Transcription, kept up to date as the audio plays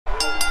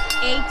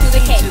A to the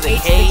K. To the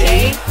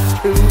K.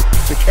 To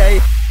the K.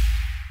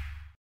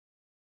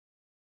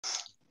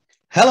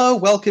 Hello,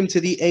 welcome to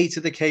the A to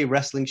the K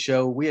Wrestling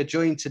Show. We are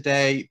joined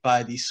today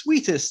by the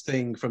sweetest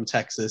thing from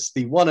Texas,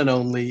 the one and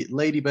only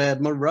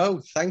LADYBIRD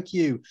MONROE. Thank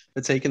you for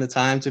taking the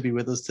time to be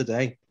with us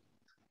today.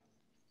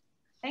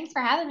 Thanks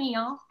for having me,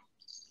 y'all.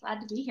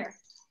 Glad to be here.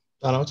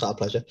 Oh, no, it's our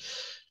pleasure.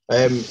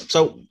 If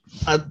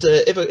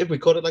we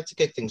could, I'd like to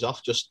kick things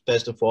off just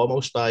first and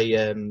foremost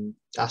by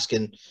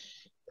asking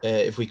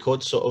if we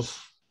could sort of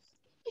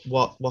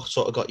what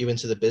sort of got you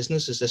into the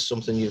business. Is this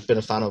something you've been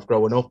a fan of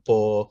growing up,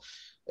 or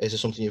is it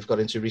something you've got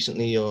into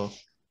recently, or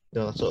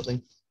that sort of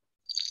thing?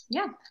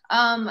 Yeah.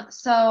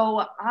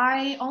 So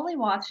I only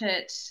watch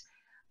it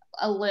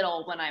a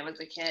little when I was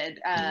a kid.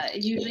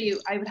 Usually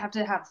I would have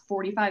to have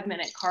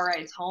 45-minute car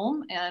rides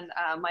home, and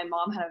my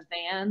mom had a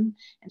van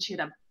and she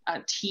had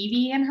a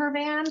TV in her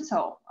van,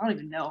 so I don't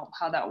even know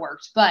how that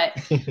worked, but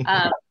so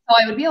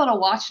I would be able to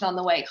watch it on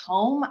the way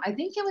home. I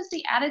think it was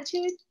the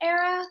Attitude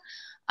Era.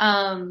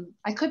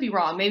 I could be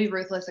wrong, maybe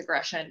Ruthless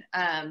Aggression,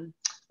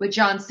 with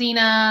John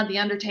Cena, The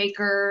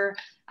Undertaker.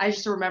 I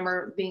just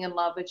remember being in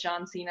love with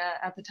John Cena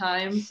at the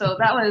time. So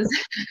that was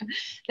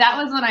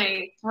when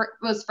I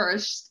was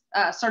first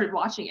started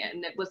watching it,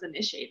 and it was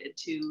initiated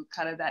to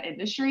kind of that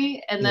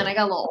industry. And then I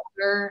got a little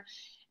older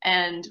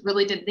and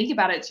really didn't think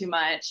about it too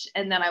much.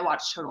 And then I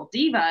watched Total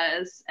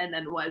Divas and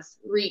then was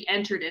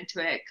re-entered into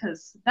it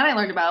because then I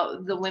learned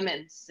about the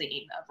women's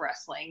scene of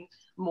wrestling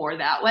more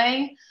that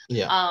way.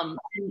 Yeah.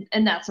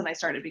 And that's when I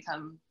started to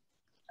become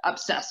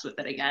obsessed with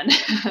it again.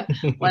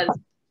 Was,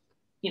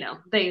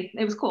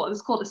 it was cool. It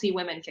was cool to see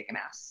women kicking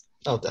ass.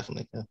 Oh,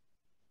 definitely. Yeah.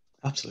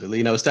 Absolutely.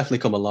 It's definitely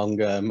come a long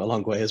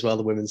way as well,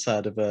 the women's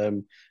side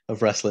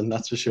of wrestling,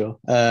 that's for sure.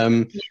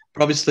 But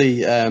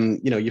obviously,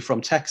 you're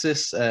from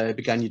Texas,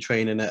 began your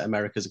training at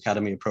America's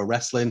Academy of Pro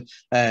Wrestling.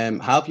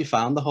 How have you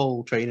found the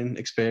whole training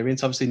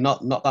experience? Obviously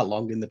not that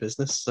long in the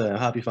business. How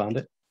have you found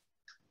it?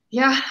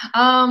 Yeah.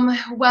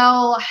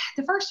 Well,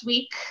 the first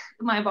week,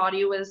 my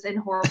body was in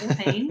horrible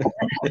pain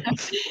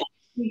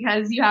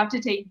because you have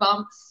to take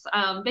bumps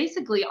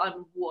basically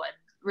on wood.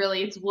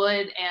 Really, it's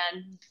wood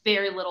and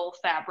very little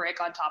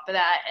fabric on top of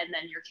that, and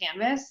then your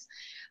canvas.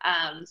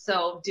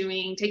 So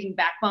taking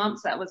back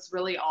bumps, that was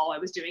really all I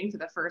was doing for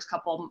the first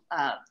couple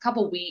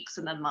weeks,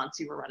 and then months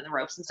you were running the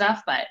ropes and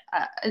stuff, but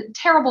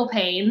terrible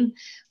pain.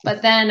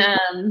 But then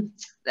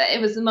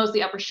it was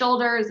mostly upper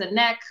shoulders and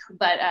neck,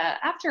 but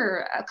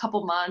after a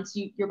couple months,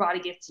 your body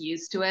gets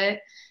used to it,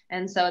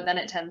 and so then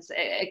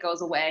it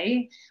goes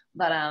away.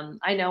 But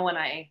I know when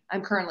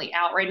I'm currently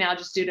out right now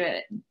just due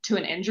to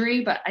an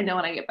injury, but I know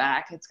when I get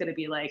back, it's going to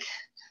be like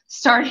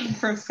starting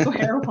from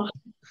square one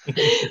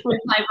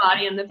with my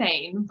body and the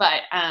pain.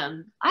 But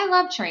I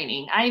love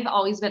training. I've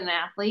always been an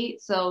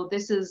athlete. So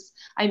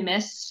I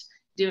missed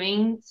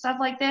doing stuff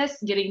like this,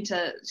 getting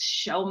to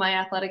show my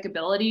athletic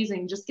abilities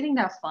and just getting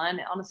to have fun.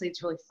 Honestly,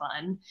 it's really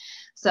fun.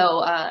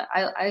 So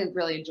I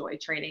really enjoy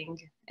training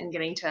and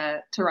getting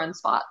to run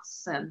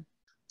spots and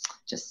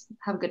just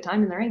have a good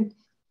time in the ring.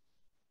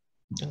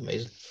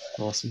 Amazing.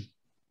 Awesome.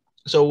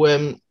 So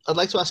I'd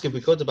like to ask if we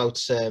could about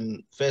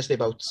firstly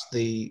about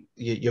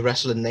your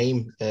wrestling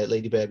name,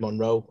 LADYBIRD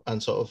MONROE,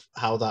 and sort of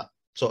how that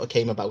sort of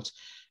came about,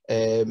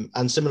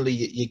 and similarly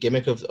your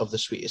gimmick of the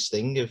sweetest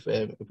thing. If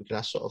we could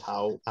ask sort of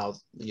how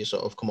you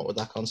sort of come up with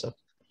that concept.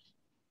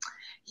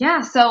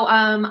 Yeah, so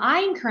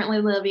I'm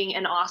currently living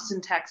in Austin,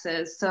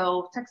 Texas.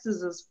 So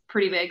Texas is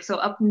pretty big. So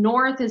up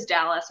north is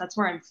Dallas. That's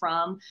where I'm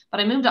from.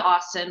 But I moved to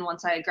Austin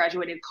once I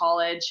graduated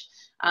college.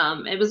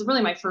 It was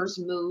really my first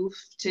move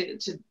to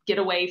get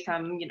away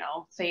from,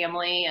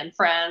 family and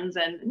friends,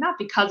 and not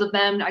because of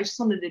them. I just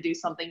wanted to do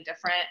something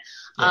different.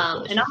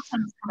 And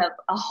Austin is kind of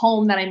a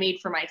home that I made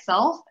for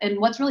myself. And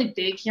what's really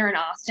big here in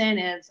Austin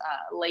is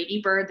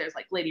Ladybird. There's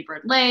like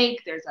Ladybird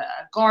Lake. There's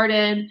a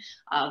garden.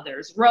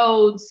 There's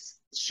roads,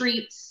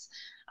 streets.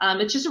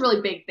 It's just a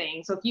really big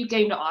thing. So if you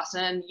came to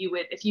Austin,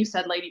 if you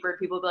said Ladybird,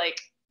 people would be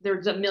like,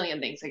 there's a million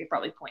things they could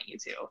probably point you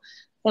to.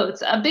 So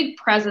it's a big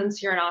presence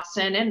here in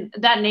Austin. And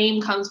that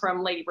name comes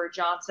from Lady Bird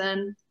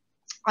Johnson,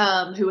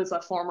 who was a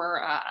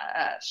former,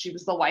 she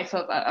was the wife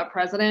of a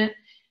president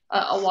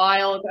a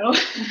while ago.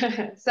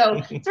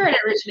 So it's where it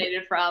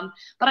originated from.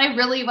 But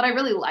what I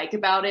really like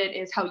about it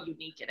is how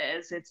unique it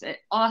is. It's an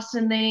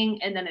Austin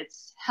thing, and then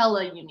it's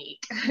hella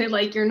unique.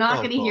 Like you're not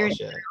going to hear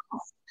anything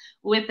else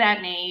with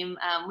that name,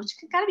 which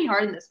can kind of be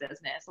hard in this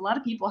business. A lot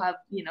of people have,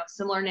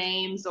 similar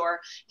names, or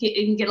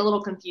it can get a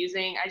little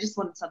confusing. I just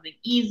wanted something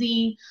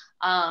easy.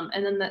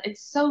 And then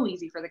it's so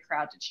easy for the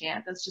crowd to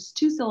chant. That's just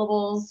 2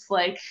 syllables.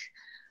 Like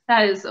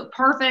that is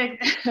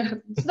perfect.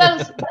 So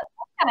that's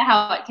kind of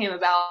how it came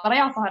about. But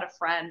I also had a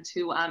friend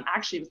who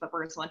actually was the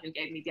first one who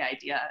gave me the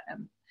idea,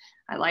 and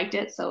I liked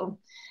it. So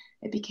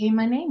it became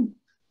my name.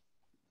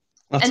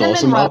 That's and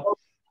then awesome.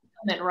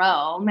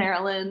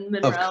 Marilyn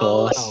Monroe. Of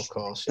course. Oh, of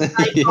course.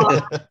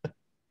 Yeah.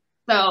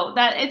 So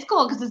that it's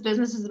cool because this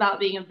business is about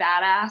being a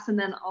badass. And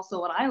then also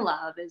what I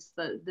love is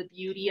the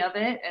beauty of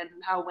it and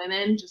how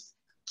women just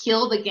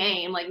kill the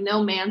game. Like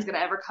no man's gonna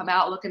ever come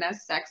out looking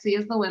as sexy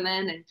as the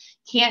women, and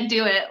can't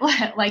do it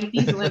like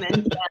these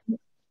women can.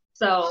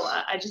 So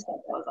I just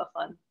thought that was a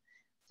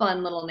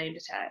fun little name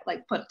to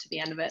like put to the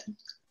end of it.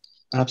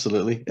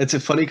 Absolutely. It's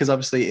funny because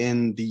obviously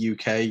in the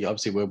UK,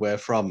 obviously where we're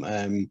from,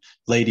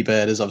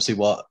 ladybird is obviously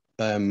what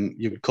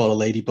you would call a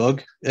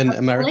ladybug in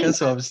America.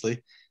 So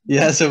obviously,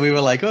 yeah. So we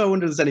were like, oh, I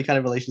wonder if there's any kind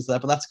of relation to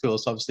that, but that's cool.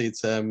 So obviously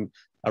it's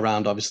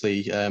around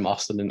obviously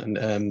Austin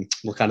and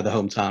well, kind of the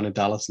hometown in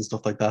Dallas and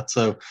stuff like that.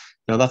 So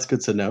no, that's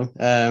good to know.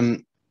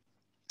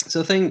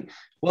 So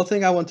one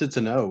thing I wanted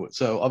to know.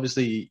 So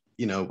obviously,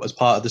 you know, as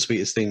part of the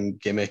Sweetest Thing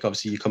gimmick,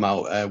 obviously you come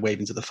out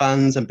waving to the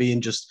fans and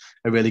being just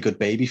a really good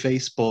baby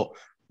face, but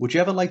would you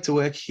ever like to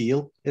work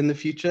heel in the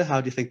future?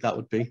 How do you think that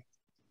would be?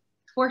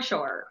 For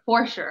sure.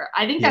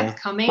 I think that's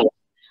coming.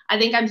 I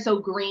think I'm so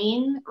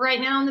green right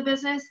now in the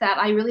business that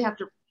I really have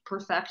to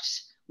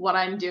perfect what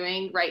I'm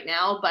doing right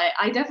now. But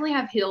I definitely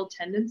have heel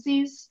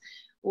tendencies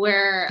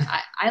where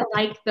I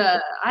like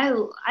I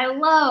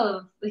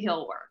love the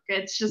heel work.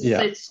 It's just,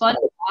 it's fun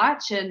to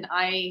watch, and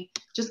I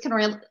just can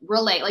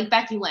relate. Like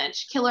Becky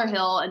Lynch, killer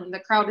heel, and the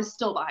crowd is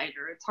still behind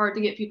her. It's hard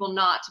to get people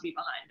not to be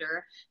behind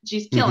her.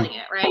 She's killing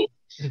it, right?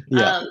 But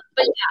yeah,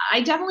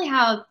 I definitely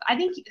have, I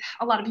think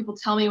a lot of people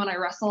tell me when I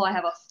wrestle, I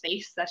have a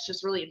face that's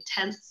just really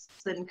intense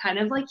and kind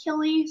of like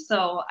hilly.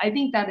 So I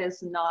think that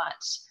is not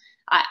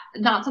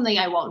something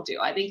I won't do.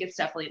 I think it's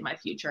definitely in my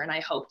future, and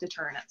I hope to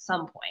turn at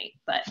some point,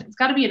 but it's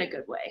got to be in a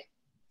good way.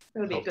 It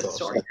would be a good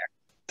story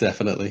there.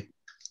 Definitely.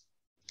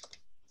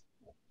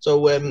 So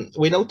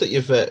we note that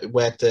you've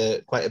worked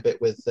quite a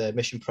bit with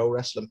Mission Pro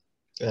Wrestling.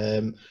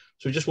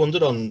 So we just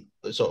wondered on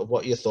sort of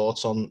what your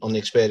thoughts on the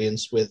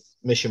experience with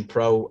Mission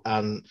Pro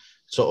and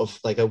sort of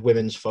like a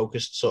women's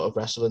focused sort of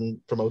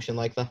wrestling promotion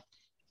like that.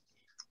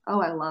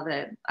 Oh, I love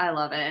it.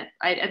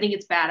 I think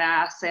it's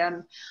badass.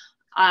 And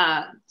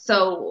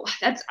so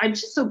I'm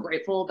just so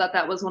grateful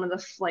that was one of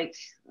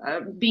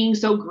the being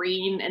so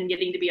green and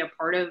getting to be a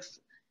part of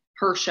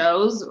her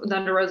shows,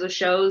 Thunder Rosa's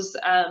shows.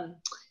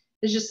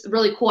 It's just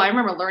really cool. I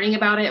remember learning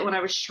about it when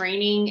I was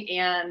training,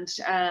 and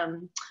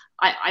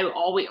I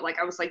always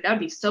I was like, that would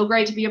be so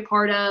great to be a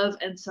part of.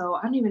 And so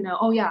I don't even know.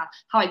 Oh yeah.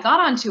 How I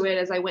got onto it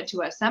is I went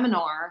to a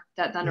seminar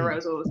that Thunder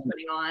Rosa was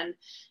putting on,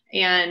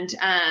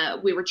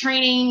 and we were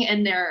training,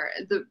 and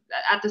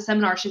at the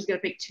seminar, she was going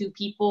to pick 2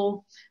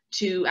 people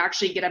to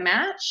actually get a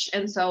match.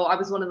 And so I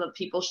was one of the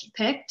people she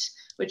picked,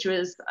 which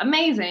was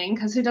amazing,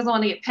 because who doesn't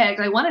want to get picked?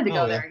 I wanted to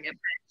go there and get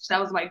picked. That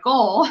was my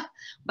goal.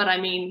 But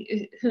I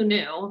mean, who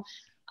knew?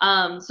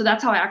 So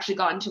that's how I actually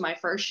got into my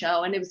first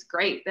show, and it was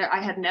great.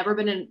 I had never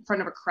been in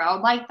front of a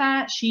crowd like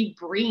that. She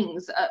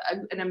brings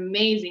an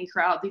amazing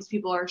crowd. These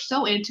people are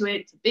so into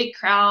it. It's a big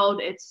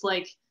crowd. It's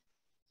like,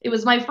 it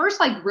was my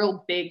first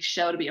real big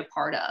show to be a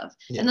part of.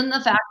 And then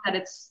the fact that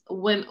it's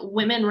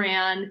women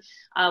ran,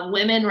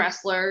 women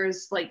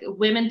wrestlers,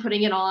 women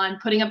putting it on,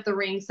 putting up the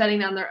ring, taking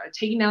down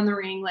the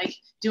ring,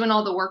 doing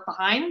all the work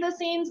behind the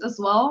scenes as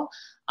well.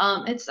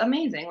 It's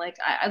amazing.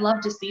 I love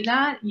to see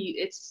that.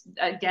 It's,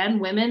 again,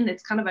 women,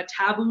 it's kind of a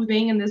taboo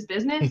thing in this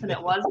business, and it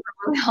was for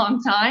a really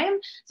long time.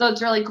 So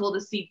it's really cool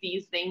to see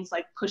these things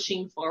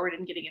pushing forward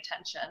and getting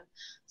attention.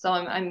 So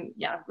I'm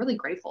really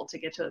grateful to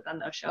get to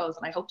attend those shows,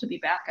 and I hope to be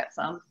back at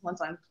some once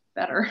I'm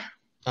better.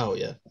 Oh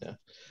yeah.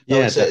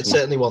 It's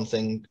certainly one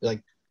thing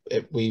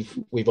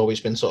we've always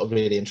been sort of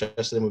really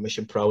interested in with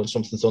Mission Pro, and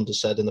something Thunder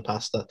said in the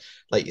past that,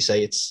 like you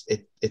say,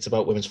 it's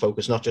about women's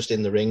focus, not just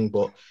in the ring,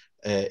 but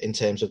in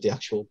terms of the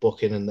actual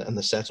booking and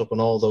the setup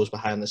and all those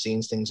behind the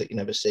scenes things that you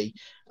never see,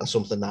 and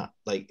something that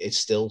it's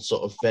still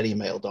sort of very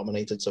male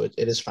dominated. So it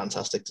is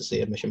fantastic to see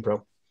at Mission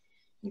Pro.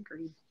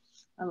 Agreed.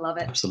 I love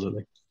it.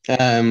 Absolutely. So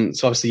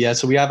obviously,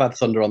 so we have had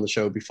Thunder on the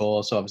show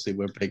before, so obviously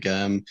we're big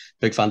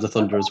fans of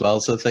Thunder as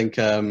well. So I think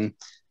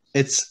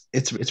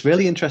it's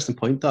really interesting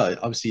point that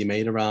obviously you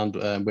made around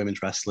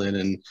women's wrestling,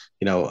 and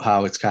you know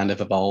how it's kind of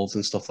evolved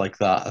and stuff like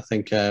that. I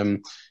think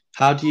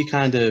how do you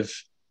kind of,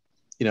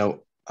 you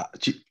know,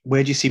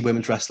 where do you see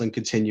women's wrestling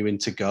continuing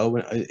to go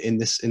in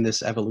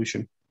this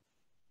evolution?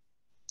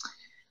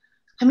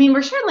 I mean,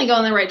 we're certainly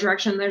going in the right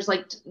direction. There's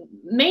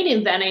main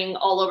eventing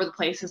all over the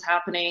place is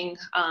happening,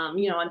 on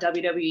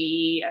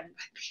WWE, and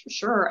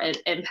sure, at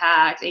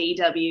Impact,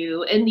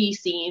 AEW, indie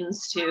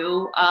scenes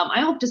too. I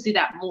hope to see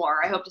that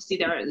more. I hope to see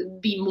there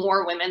be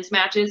more women's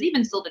matches.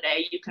 Even still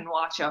today, you can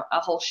watch a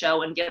whole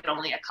show and get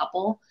only a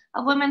couple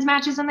of women's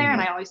matches in there. Mm-hmm.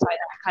 And I always find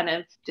that kind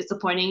of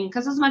disappointing,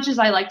 because as much as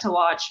I like to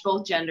watch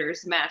both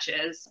genders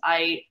matches,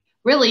 I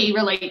really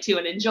relate to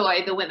and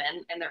enjoy the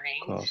women in the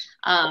ring.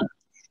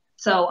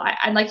 So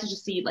I'd like to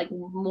just see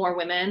more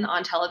women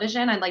on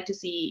television. I'd like to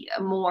see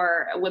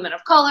more women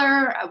of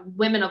color,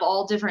 women of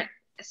all different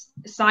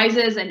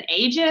sizes and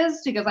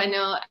ages, because I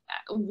know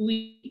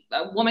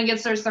a woman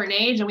gets to a certain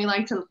age and we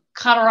like to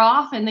cut her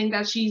off and think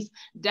that she's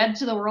dead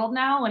to the world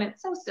now. And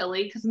it's so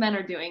silly, because men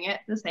are doing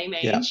it the same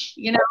age,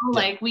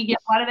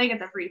 why do they get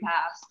the free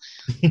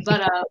pass?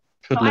 But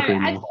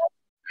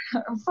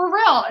for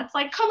real, it's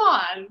come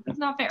on, it's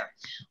not fair.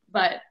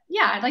 But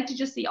yeah, I'd like to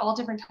just see all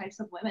different types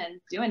of women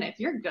doing it. If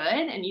you're good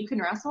and you can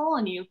wrestle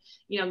and you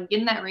get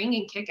in that ring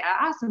and kick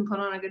ass and put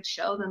on a good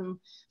show, then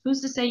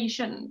who's to say you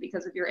shouldn't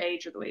because of your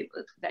age or the way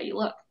that you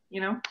look,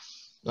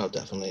 Oh,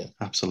 definitely.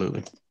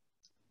 Absolutely.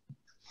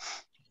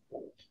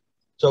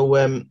 So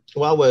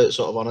while we're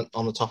sort of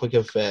on the topic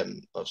of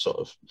sort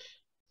of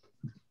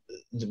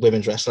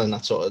women's wrestling,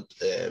 that sort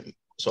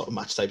of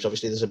match types,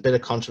 obviously there's a bit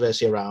of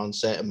controversy around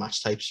certain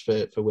match types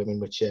for women,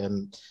 which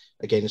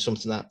again is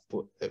something that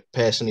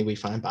personally we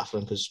find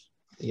baffling, because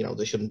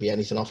there shouldn't be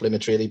anything off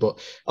limits really, but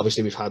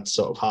obviously we've had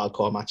sort of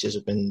hardcore matches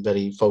have been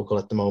very vocal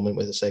at the moment,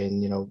 where they're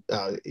saying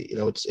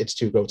it's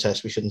too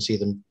grotesque, we shouldn't see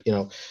them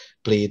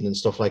bleeding and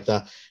stuff like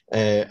that.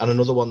 And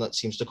another one that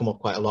seems to come up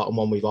quite a lot, and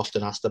one we've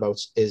often asked about,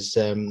 is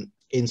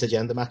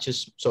intergender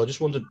matches. So I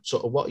just wondered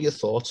sort of what are your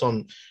thoughts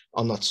on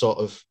that sort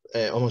of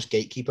almost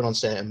gatekeeping on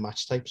certain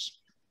match types?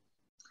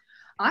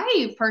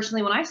 I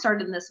personally, when I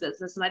started in this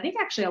business, and I think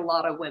actually a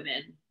lot of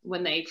women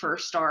when they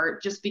first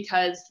start, just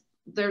because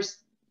there's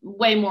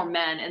way more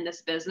men in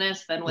this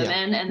business than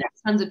women, and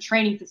there's tons of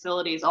training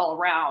facilities all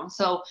around.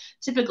 So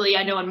typically,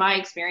 I know in my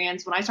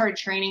experience, when I started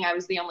training, I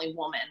was the only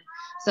woman.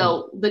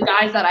 So the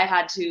guys that I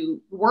had to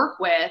work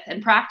with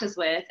and practice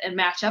with and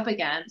match up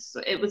against,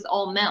 it was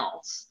all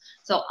males.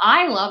 So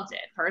I loved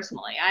it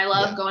personally. I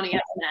love going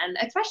against men,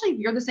 especially if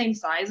you're the same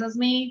size as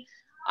me.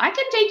 I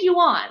can take you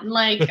on.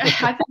 Like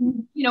I've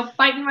been,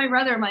 fighting my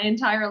brother my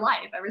entire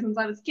life. Ever since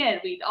I was a kid,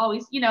 we'd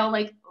always,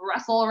 like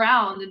wrestle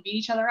around and beat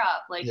each other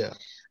up. Like,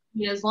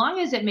 as long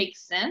as it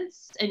makes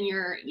sense and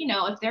you're,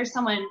 if there's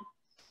someone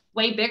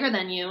way bigger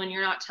than you and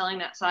you're not telling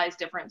that size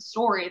different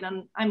story,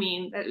 then I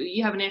mean,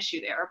 you have an issue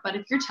there. But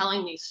if you're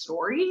telling these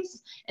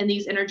stories and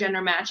these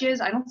intergender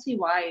matches, I don't see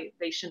why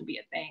they shouldn't be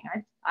a thing.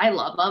 I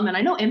love them, and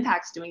I know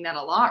Impact's doing that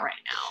a lot right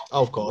now.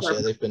 Oh, of course,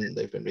 they've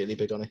been really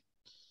big on it,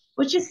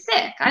 which is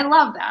sick. I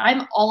love that.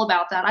 I'm all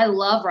about that. I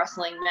love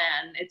wrestling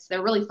men.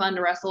 They're really fun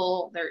to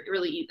wrestle. They're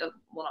really it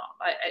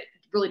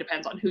really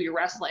depends on who you're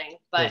wrestling,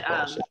 but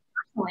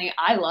personally,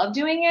 I love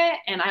doing it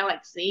and I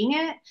like seeing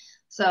it.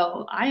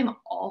 So I'm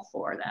all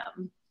for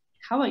them.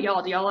 How about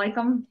y'all? Do y'all like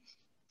them?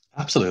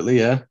 Absolutely,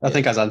 yeah. I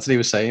think, as Anthony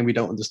was saying, we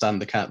don't understand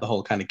the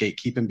whole kind of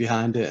gatekeeping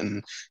behind it,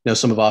 and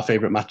some of our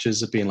favorite matches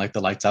have been like the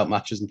lights out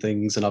matches and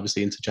things, and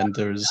obviously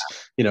intergender is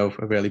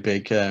a really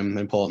big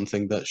important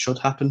thing that should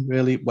happen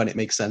really when it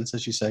makes sense,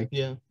 as you say.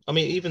 Yeah, I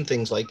mean, even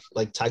things like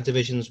tag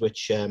divisions,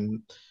 which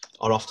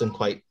are often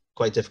quite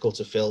difficult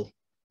to fill.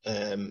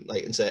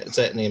 Like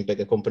certainly in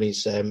bigger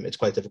companies, it's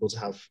quite difficult to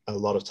have a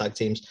lot of tag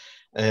teams.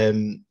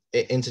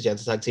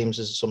 Intergender tag teams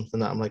is something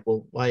that I'm like,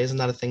 well, why isn't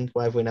that a thing?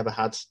 Why have we never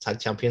had tag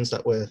champions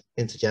that were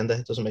intergender?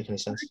 It doesn't make any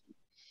sense.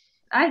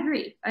 I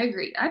agree.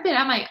 I've been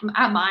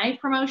at my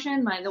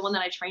promotion, the one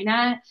that I train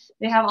at.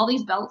 They have all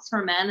these belts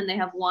for men, and they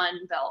have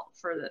one belt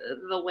for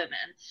the women.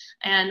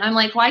 And I'm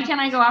like, why can't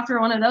I go after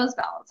one of those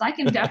belts? I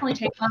can definitely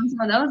take on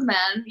some of those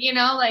men.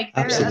 Like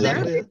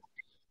they're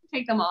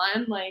take them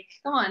on. Like,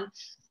 come on.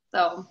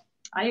 So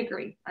I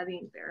agree. I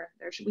think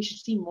we should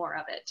see more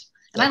of it.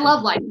 And I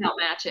love lights out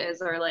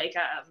matches, or like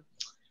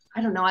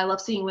I don't know. I love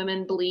seeing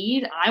women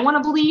bleed. I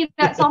want to bleed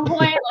at some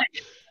point.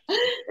 Like,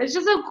 it's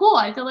just so cool.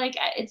 I feel like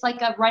it's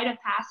like a rite of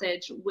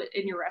passage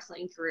in your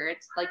wrestling career.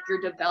 It's like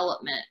your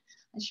development.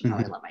 I should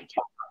probably let my cat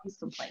out. He's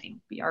complaining.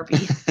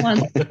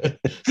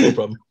 BRB. No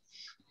problem.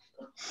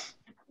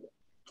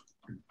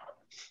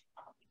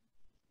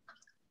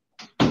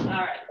 All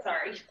right.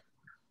 Sorry.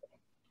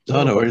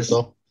 Oh, no worries.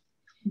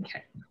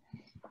 Okay.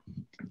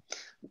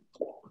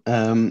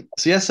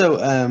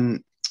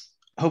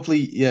 Hopefully,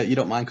 you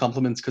don't mind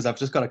compliments, because I've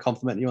just got to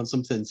compliment you on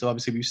something. So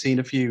obviously we've seen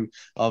a few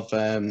of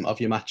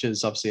your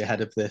matches, obviously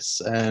ahead of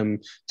this,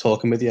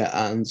 talking with you,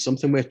 and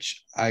something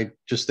which I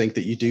just think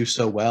that you do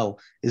so well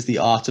is the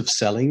art of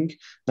selling.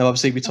 Now,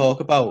 obviously we talk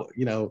about,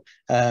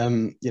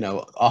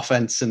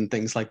 offense and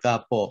things like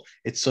that, but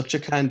it's such a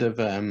kind of,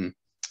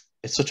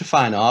 it's such a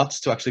fine art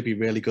to actually be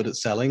really good at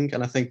selling.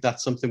 And I think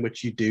that's something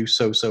which you do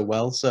so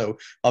well. So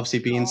obviously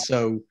being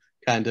so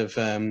kind of,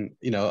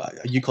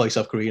 you call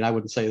yourself green. I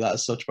wouldn't say that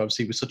as such, but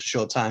obviously with such a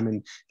short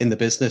time in the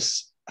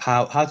business,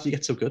 how did you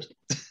get so good?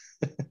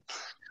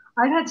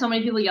 I've had so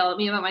many people yell at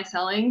me about my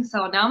selling,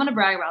 so now I'm going to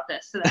brag about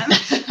this to them.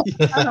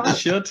 You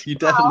should. You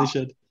definitely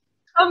should.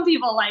 Some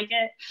people like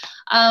it.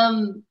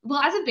 Well,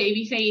 as a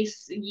baby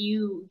face,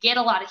 you get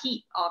a lot of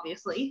heat,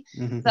 obviously.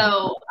 Mm-hmm.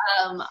 So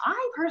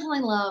I personally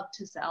love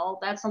to sell.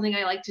 That's something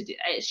I like to do.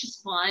 It's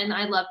just fun.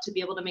 I love to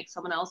be able to make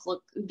someone else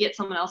get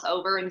someone else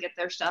over and get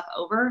their stuff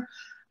over.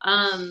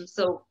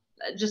 So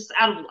just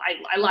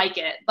I like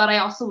it, but I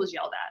also was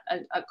yelled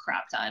at a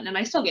crap ton, and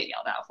I still get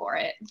yelled at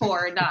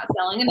for not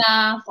selling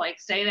enough, like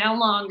stay down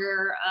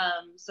longer.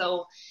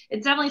 So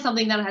it's definitely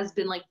something that has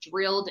been like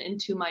drilled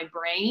into my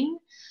brain.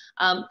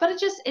 But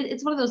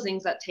it's one of those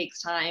things that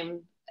takes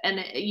time.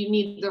 and you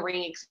need the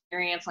ring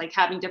experience, like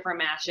having different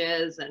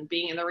matches and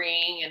being in the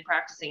ring and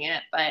practicing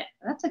it. But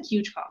that's a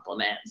huge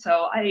compliment.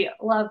 So I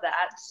love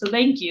that. So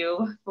thank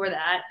you for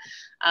that.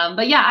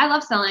 But yeah, I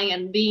love selling,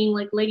 and being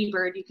like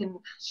Ladybird,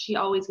 she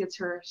always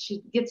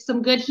she gets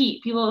some good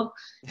heat. People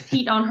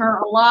heat on her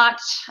a lot,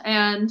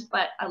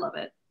 but I love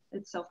it.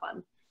 It's so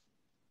fun.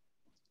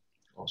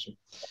 Awesome.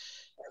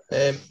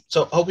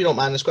 So I hope you don't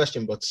mind this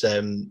question, but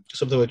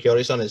something we're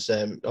curious on is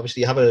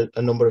obviously you have a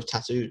number of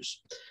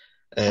tattoos.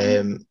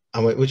 And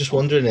we're just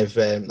wondering if,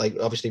 like,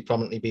 obviously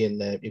prominently being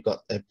you've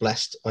got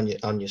blessed on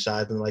your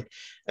side, and like,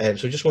 so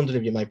just wondering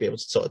if you might be able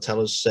to sort of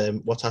tell us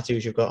what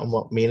tattoos you've got and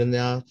what meaning they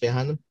are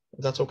behind them,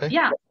 if that's okay.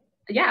 Yeah,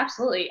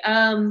 absolutely.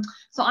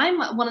 So I'm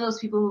one of those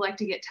people who like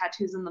to get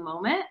tattoos in the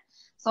moment.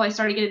 So I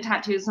started getting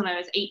tattoos when I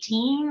was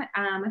 18.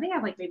 I think I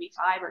have like maybe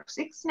 5 or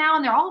 6 now,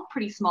 and they're all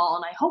pretty small,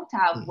 and I hope to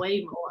have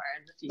way more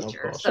in the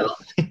future. So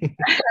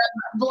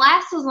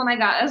Blast was when it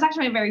was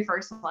actually my very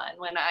first one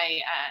when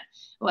I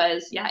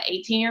was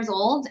 18 years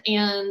old,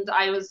 and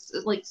I was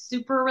like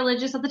super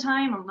religious at the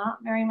time. I'm not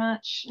very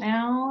much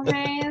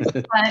nowadays,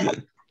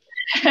 but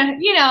a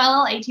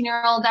little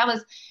 18-year-old, that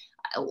was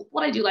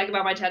what I do like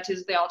about my tattoos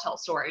is they all tell a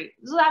story.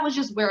 So that was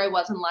just where I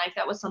was in life.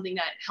 That was something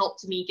that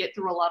helped me get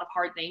through a lot of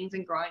hard things,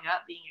 and growing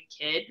up, being a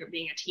kid or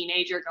being a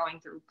teenager, going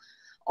through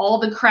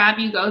all the crap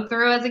you go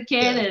through as a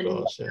kid,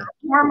 and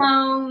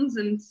hormones,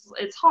 and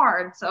it's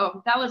hard.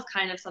 So that was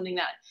kind of something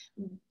that,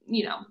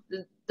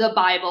 the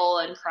Bible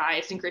and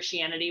Christ and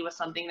Christianity was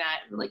something that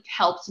like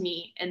helped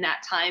me in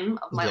that time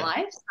of my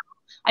life. So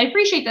I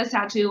appreciate this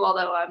tattoo,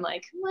 although I'm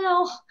like,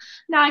 well,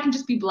 now I can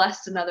just be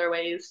blessed in other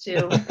ways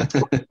too.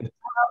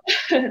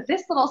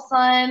 This little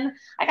sun,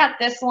 I got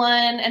this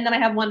one, and then I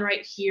have one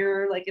right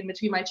here, like in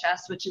between my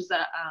chest, which is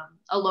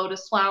a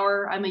lotus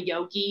flower. I'm a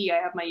yogi. I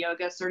have my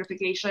yoga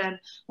certification,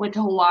 went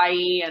to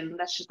Hawaii, and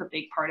that's just a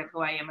big part of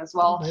who I am as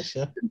well. Oh, nice,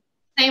 yeah.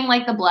 Same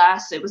like the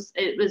blast, it was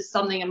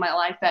something in my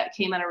life that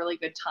came at a really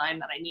good time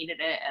that I needed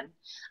it,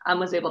 and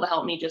was able to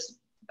help me just,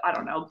 I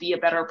don't know, be a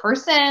better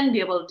person,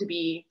 be able to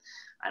be,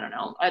 I don't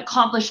know,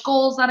 accomplish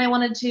goals that I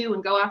wanted to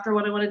and go after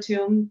what I wanted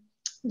to.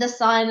 The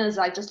sun is,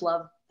 I just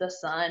love the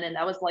sun, and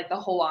that was like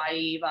the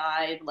Hawaii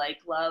vibe, like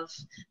love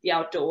the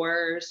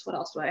outdoors. What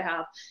else do I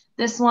have?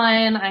 This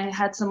one, I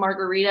had some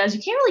margaritas.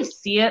 You can't really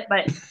see it,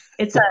 but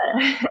it's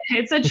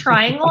a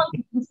triangle.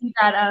 You can see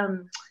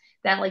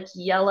that like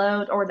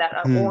yellow or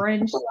that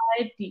orange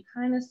side. Do you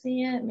kind of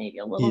see it? Maybe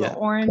a little bit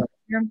orange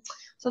here.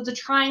 So it's a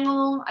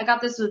triangle. I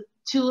got this with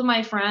 2 of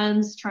my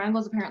friends. Triangle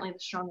is apparently the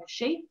strongest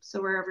shape.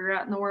 So wherever you're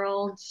at in the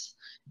world,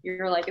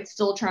 you're like, it's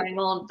still a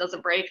triangle and it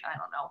doesn't break. I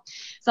don't know.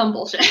 Some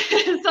bullshit.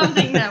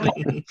 Something that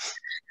we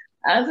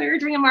so we were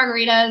drinking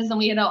margaritas, and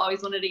we had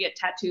always wanted to get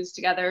tattoos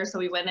together. So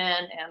we went in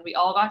and we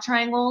all got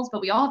triangles,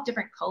 but we all have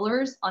different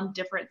colors on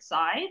different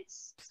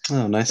sides.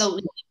 Oh, nice. So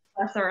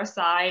us are a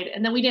side,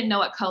 and then we didn't know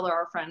what color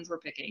our friends were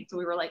picking. So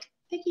we were like,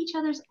 pick each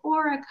other's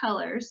aura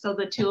colors. So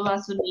the 2 of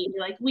us would be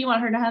like, we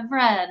want her to have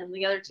red, and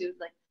the other 2 would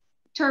like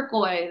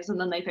turquoise, and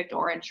then they picked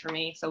orange for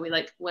me. So we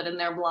like went in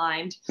there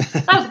blind.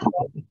 That was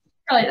cool.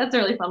 That's a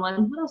really fun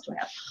one. What else do I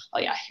have? Oh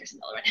yeah, here's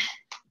another one.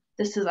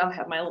 This is, I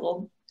have my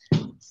little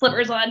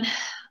slippers on.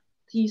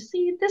 Do you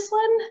see this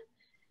one?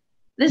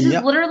 This is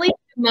literally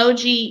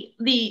emoji,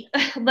 the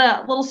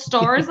little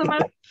stars on my.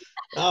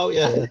 Oh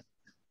yeah.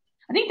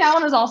 I think that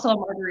one was also a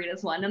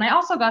margaritas one, and I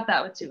also got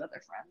that with 2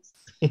 other friends.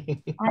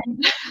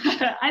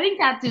 I think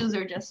tattoos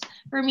are just,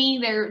 for me,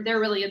 they're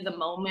really in the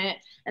moment,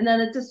 and then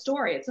it's a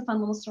story. It's a fun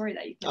little story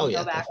that you can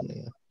go back and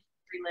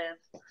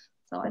relive.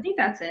 So I think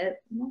that's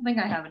it. I don't think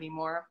I have any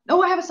more.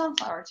 Oh, I have a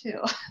sunflower too.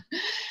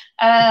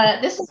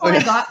 This is what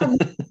I got from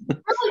a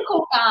really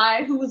cool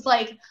guy who was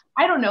like,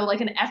 I don't know,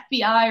 like an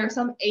FBI or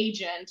some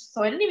agent.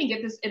 So I didn't even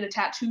get this in a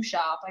tattoo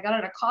shop. I got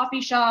it at a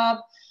coffee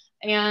shop,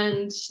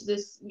 and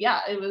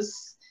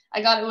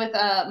I got it with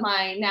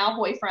my now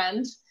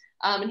boyfriend,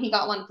 and he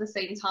got one at the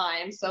same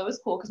time. So it was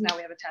cool because now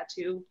we have a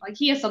tattoo. Like,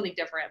 he has something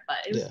different, but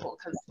it was cool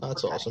because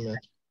that's awesome, man.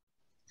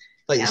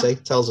 Like you say,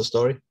 tells a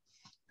story.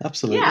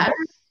 Absolutely. Yeah.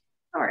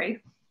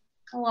 Sorry.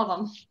 I love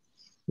them.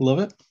 Love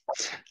it.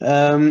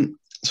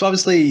 So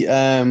obviously,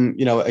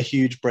 a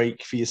huge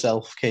break for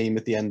yourself came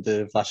at the end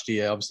of last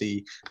year.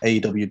 Obviously,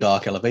 AEW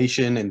Dark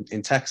Elevation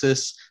in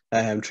Texas,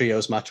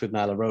 trios match with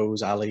Nyla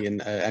Rose, Ali,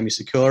 and Emi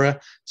Sakura.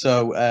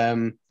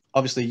 So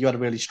obviously, you had a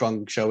really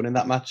strong showing in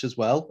that match as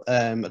well.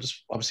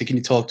 Obviously, can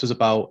you talk to us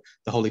about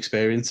the whole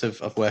experience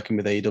of working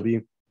with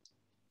AEW?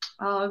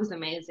 Oh, it was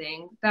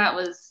amazing. That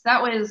was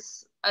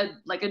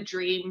a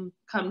dream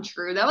come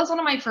true. That was one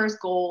of my first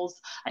goals.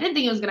 I didn't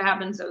think it was going to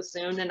happen so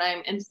soon, and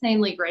I'm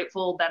insanely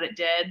grateful that it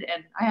did.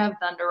 And I have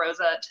Thunder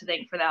Rosa to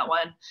thank for that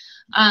one.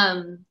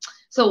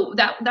 So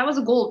that was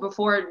a goal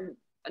before.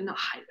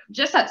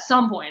 Just at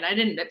some point, I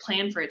didn't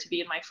plan for it to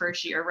be in my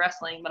first year of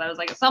wrestling, but I was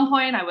like, at some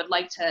point I would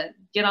like to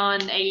get on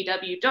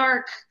AEW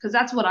Dark, because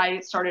that's what I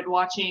started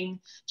watching,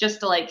 just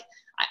to like,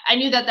 I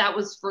knew that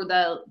was for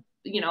the,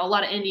 a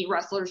lot of indie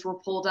wrestlers were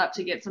pulled up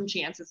to get some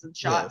chances and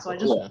shots. So I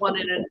just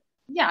wanted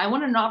I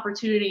wanted an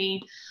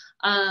opportunity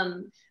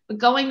But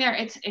going there,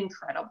 it's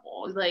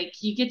incredible.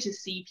 Like, you get to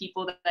see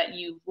people that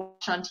you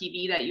watch on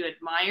TV that you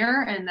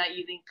admire and that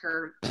you think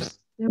are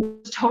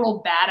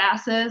total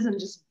badasses, and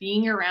just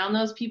being around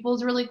those people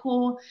is really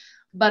cool.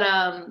 But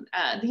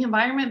the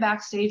environment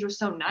backstage was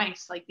so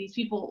nice. Like, these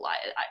people,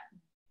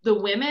 the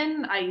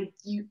women,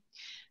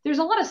 there's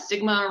a lot of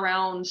stigma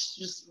around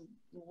just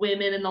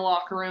women in the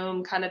locker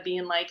room kind of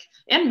being like,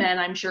 and men,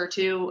 I'm sure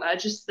too,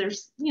 just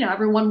there's,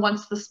 everyone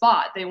wants the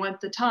spot, they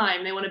want the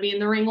time, they want to be in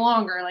the ring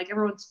longer, like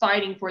everyone's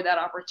fighting for that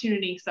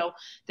opportunity. So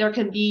there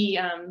can be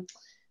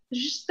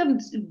there's just some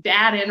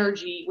bad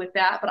energy with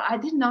that, but I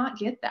did not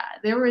get that.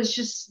 There was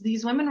just,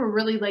 these women were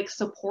really like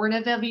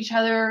supportive of each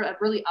other,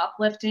 really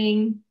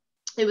uplifting.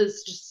 It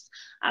was just,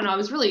 I don't know, I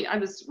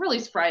was really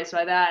surprised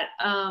by that.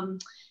 And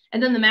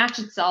then the match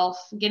itself,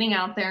 getting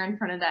out there in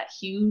front of that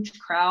huge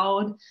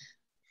crowd,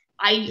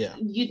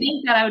 you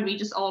think that I would be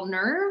just all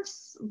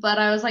nerves, but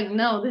I was like,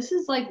 no, this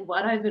is like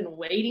what I've been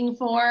waiting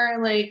for.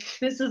 Like,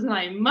 this is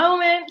my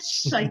moment.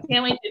 I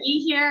can't wait to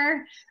be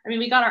here. I mean,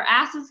 we got our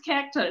asses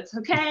kicked, but it's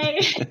okay.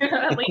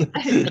 At least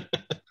I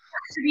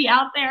to be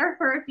out there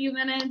for a few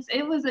minutes.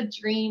 It was a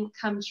dream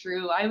come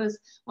true.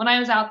 When I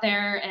was out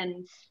there,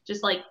 and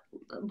just like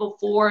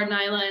before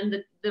Nyla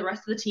and the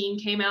rest of the team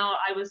came out,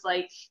 I was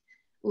like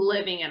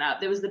living it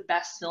up. It was the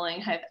best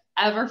feeling I've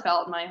ever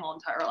felt in my whole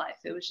entire life.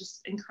 It was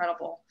just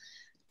incredible.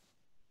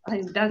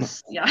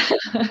 Yeah.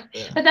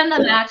 But then the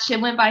match,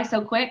 it went by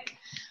so quick.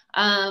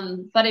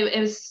 But it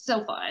was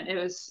so fun.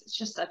 It's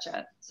just such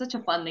a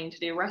fun thing to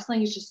do.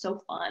 Wrestling is just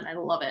so fun. I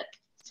love it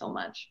so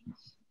much.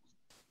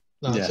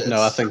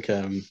 I think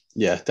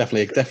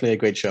definitely a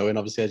great show. And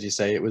obviously, as you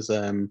say,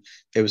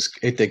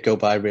 it did go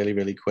by really,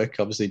 really quick,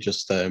 obviously,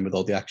 just with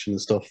all the action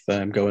and stuff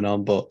going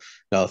on. But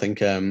no, I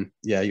think you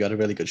had a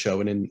really good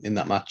show in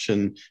that match,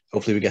 and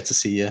hopefully we get to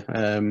see you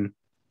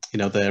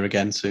there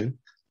again soon.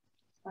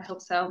 I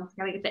hope so.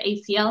 Gotta get the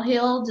ACL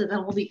healed, and then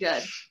we'll be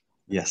good.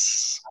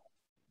 Yes.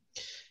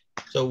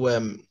 So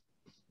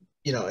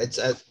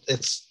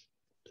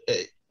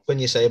when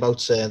you say about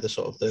the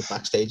sort of the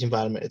backstage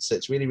environment,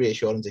 it's really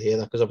reassuring to hear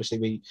that, because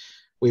obviously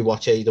we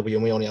watch AEW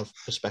and we only have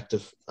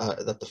perspective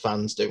that the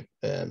fans do,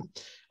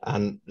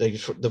 and the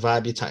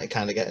vibe you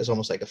kind of get is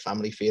almost like a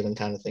family feeling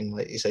kind of thing.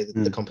 Like you say,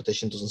 the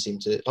competition doesn't seem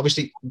to,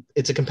 obviously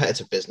it's a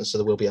competitive business, so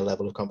there will be a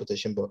level of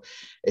competition, but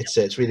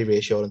it's really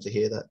reassuring to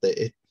hear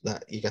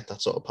that you get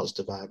that sort of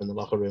positive vibe in the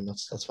locker room.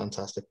 That's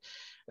fantastic.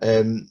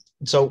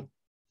 So,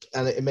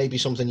 and it may be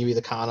something you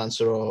either can't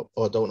answer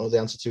or don't know the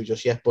answer to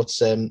just yet, but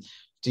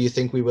do you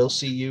think we will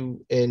see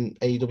you in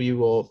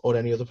AEW or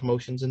any other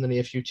promotions in the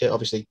near future?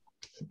 Obviously,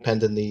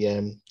 pending the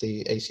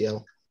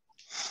ACL.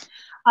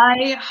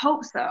 I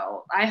hope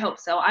so.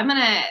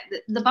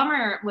 The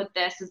bummer with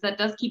this is that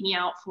does keep me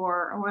out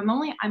for,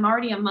 I'm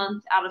already a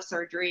month out of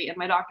surgery, and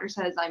my doctor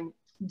says I'm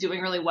doing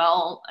really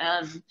well.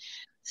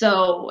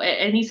 So,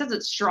 and he says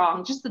it's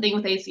strong. Just the thing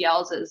with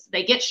ACLs is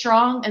they get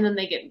strong and then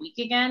they get weak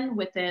again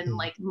within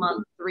like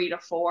month 3 to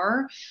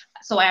 4.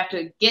 So I have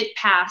to get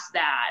past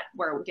that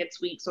where it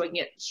gets weak so I can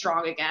get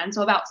strong again.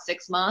 So about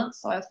 6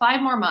 months. So I have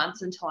 5 more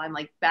months until I'm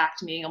like back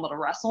to being able to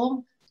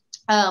wrestle.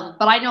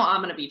 But I know I'm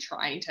going to be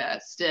trying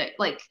to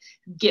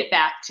get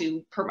back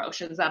to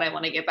promotions that I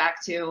want to get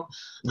back to.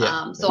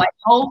 So I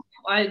hope,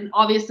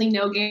 obviously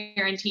no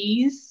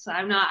guarantees.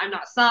 I'm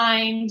not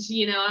signed,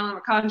 I don't have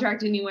a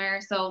contract anywhere.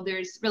 So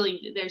there's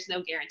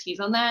no guarantees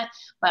on that,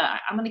 but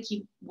I'm going to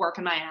keep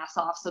working my ass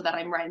off so that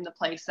I'm right in the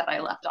place that I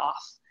left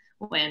off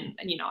when,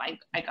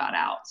 I got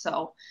out.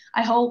 So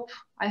I hope,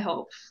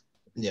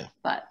 yeah,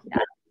 but yeah.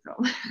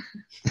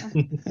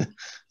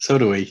 So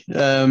do we.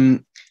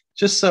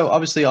 Just so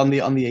obviously on the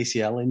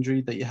ACL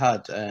injury that you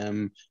had,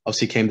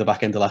 obviously came the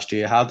back end of last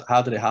year.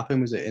 How did it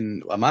happen? Was it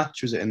in a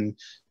match? Was it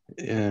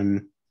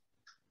in?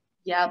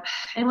 Yep.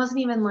 It wasn't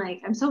even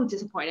like, I'm so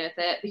disappointed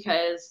with it,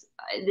 because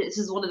this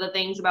is one of the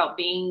things about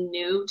being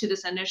new to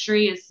this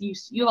industry is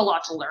you have a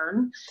lot to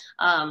learn.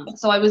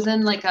 So I was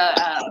in like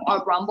a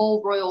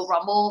Royal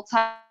Rumble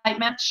type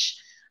match,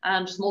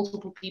 just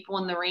multiple people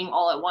in the ring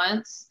all at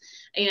once.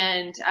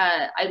 And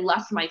I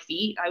left my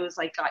feet. I was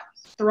like, got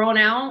thrown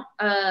out,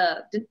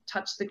 didn't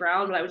touch the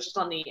ground, but I was just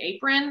on the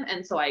apron.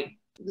 And so I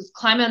was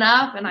climbing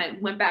up and I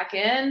went back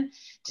in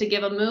to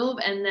give a move.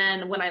 And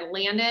then when I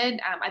landed,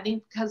 I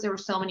think because there were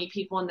so many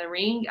people in the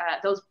ring,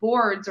 those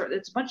boards,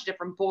 it's a bunch of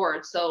different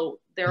boards. So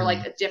they're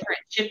like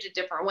shifted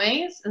different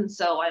ways. And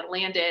so I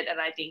landed, and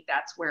I think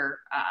that's where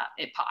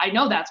I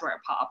know that's where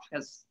it popped,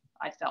 because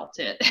I felt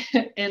it.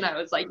 And I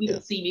was like, you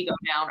can see me go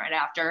down right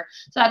after.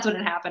 So that's when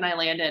it happened. I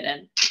landed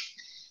and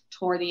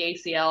tore the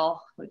ACL,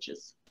 which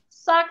is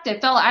sucked. I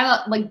thought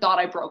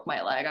I broke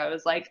my leg. I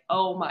was like,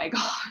 oh my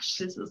gosh,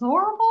 this is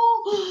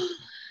horrible.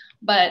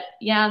 But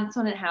yeah, that's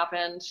when it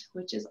happened,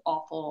 which is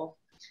awful.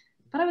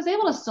 But I was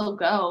able to still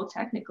go,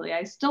 technically.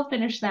 I still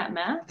finished that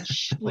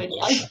match, which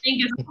I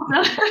think is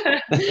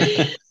awesome.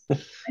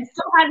 I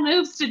still had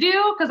moves to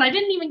do, because I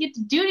didn't even get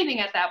to do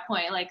anything at that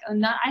point. Like,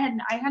 I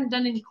hadn't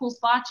done any cool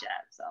spots yet.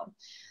 So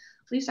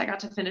at least I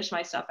got to finish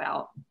my stuff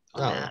out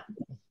on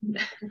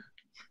that.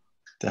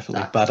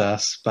 Definitely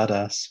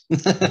badass.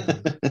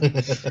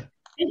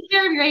 Take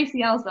care of your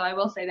ACLs, though. I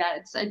will say that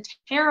it's a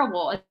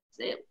terrible.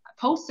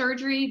 Post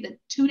surgery, the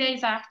 2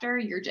 days after,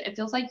 it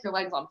feels like your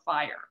leg's on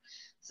fire.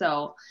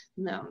 So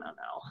no,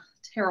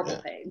 terrible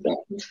pain.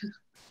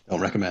 Don't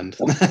recommend.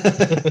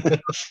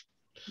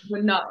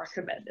 Would not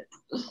recommend it.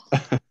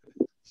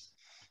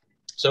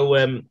 So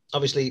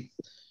obviously,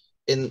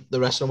 in the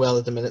wrestling world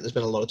at the minute, there's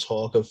been a lot of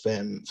talk of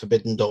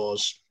forbidden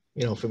doors.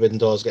 Forbidden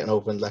doors getting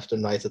opened left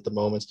and right at the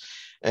moment.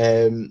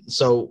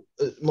 So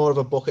more of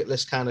a bucket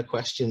list kind of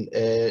question.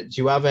 Do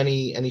you have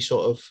any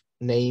sort of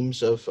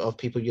names of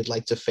people you'd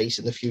like to face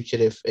in the future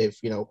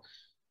if you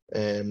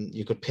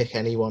could pick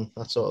anyone,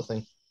 that sort of thing?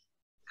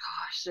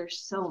 Gosh, there's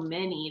so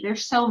many.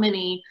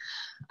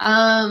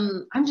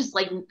 I'm just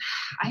like,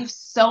 I have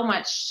so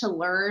much to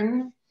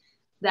learn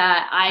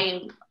that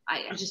I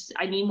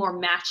need more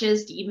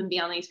matches to even be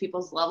on these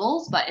people's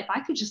levels. But if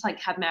I could just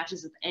like have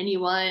matches with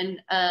anyone,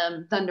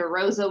 Thunder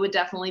Rosa would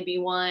definitely be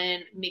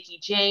one. Mickie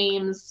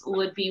James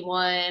would be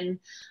one.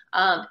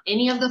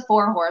 Any of the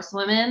 4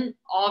 horsewomen,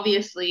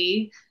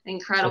 obviously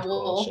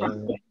incredible. Of course,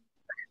 yeah.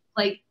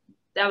 Like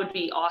that would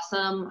be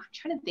awesome. I'm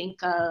trying to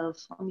think of,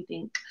 let me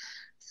think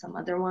some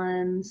other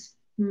ones.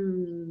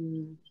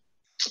 Those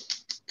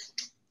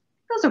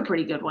are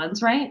pretty good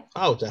ones, right?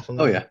 Oh,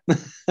 definitely. Oh yeah.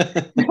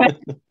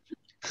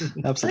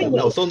 Absolutely.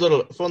 No,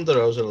 Thunder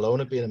Rosa alone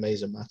would be an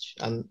amazing match,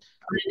 and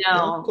I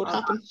know. Could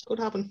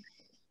happen.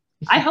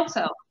 I hope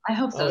so. Oh,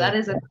 yeah. That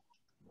is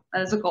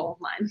a goal of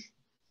mine.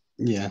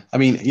 Yeah, I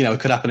mean, it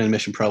could happen in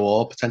Mission Pro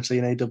or potentially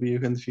in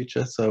AW in the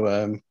future. So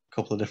a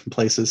couple of different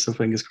places. So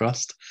fingers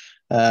crossed.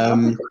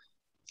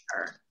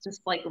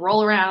 Just like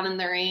roll around in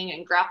the ring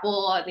and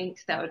grapple. I think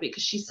that would be,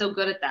 because she's so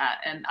good at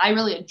that, and I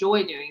really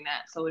enjoy doing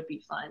that. So it'd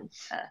be fun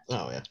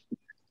to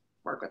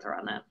work with her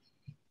on that.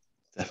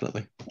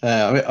 Definitely.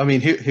 I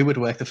mean, who would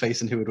work the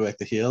face and who would work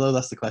the heel, though?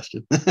 That's the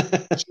question. She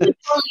would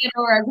totally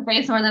work the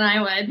face more than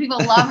I would. People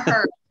love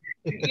her,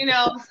 so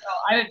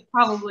I would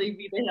probably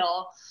be the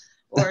heel,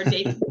 or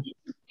David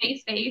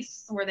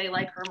face where they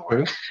like her more.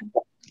 True.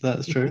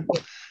 That's true.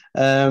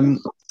 So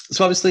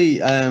obviously,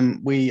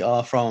 we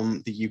are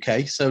from the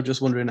UK. So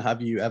just wondering,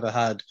 have you ever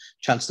had a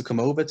chance to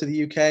come over to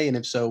the UK? And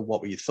if so,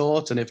 what were your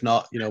thoughts? And if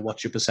not,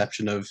 what's your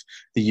perception of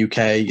the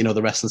UK,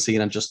 the wrestling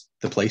scene and just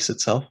the place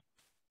itself?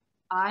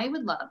 I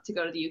would love to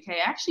go to the UK.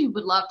 I actually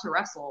would love to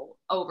wrestle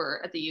over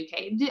at the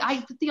UK. The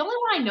only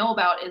one I know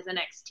about is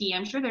NXT.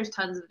 I'm sure there's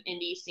tons of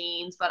indie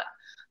scenes, but I'm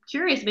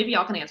curious, maybe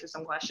y'all can answer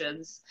some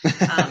questions.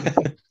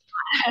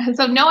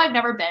 So no, I've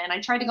never been. I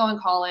tried to go in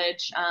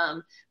college,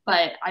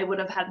 but I would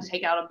have had to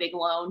take out a big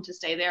loan to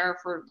stay there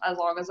for as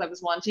long as I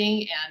was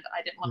wanting, and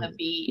I didn't want to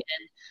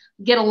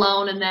get a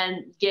loan and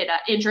then get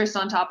interest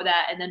on top of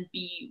that, and then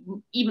be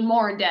even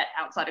more in debt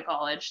outside of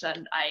college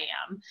than I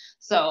am.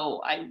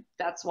 So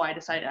that's why I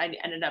decided, I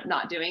ended up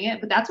not doing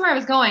it. But that's where I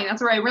was going.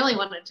 That's where I really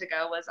wanted to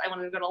go. I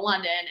wanted to go to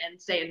London and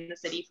stay in the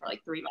city for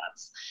like 3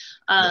 months.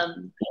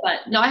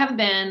 But no, I haven't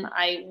been.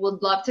 I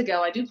would love to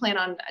go. I do plan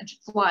on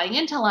flying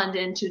into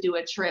London to do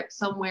a trip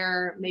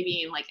somewhere,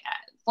 maybe like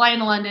fly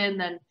into London,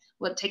 then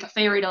we'll take a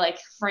ferry to like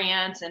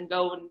France and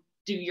go and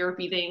do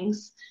Europe-y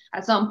things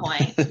at some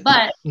point.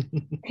 But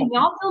can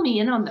y'all fill me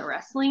in on the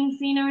wrestling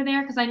scene over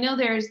there? Because I know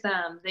there's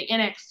the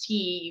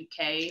NXT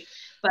UK,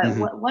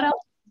 but what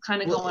else is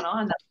kind of going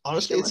on?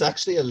 Honestly, it's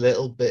actually a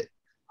little bit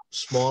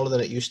smaller than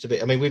it used to be.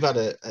 I mean, we've had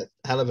a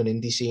hell of an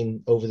indie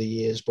scene over the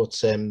years,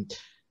 but and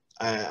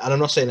I'm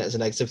not saying it as a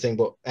negative thing,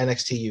 but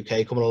NXT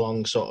UK coming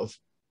along sort of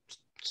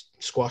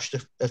squashed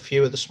a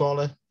few of the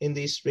smaller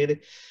indies,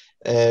 really.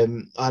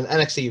 And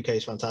NXT UK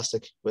is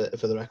fantastic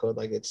for the record.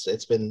 Like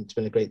it's been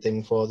a great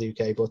thing for the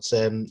UK. But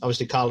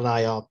obviously, Carl and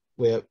I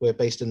we're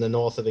based in the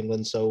north of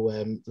England, so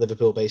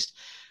Liverpool based.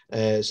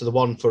 So the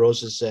one for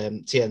us is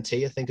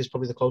TNT. I think is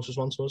probably the closest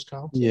one to us,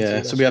 Carl.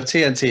 Yeah, so we have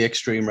TNT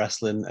Extreme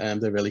Wrestling,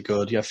 they're really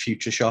good. You have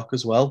Future Shock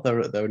as well. They're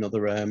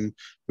another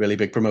really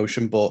big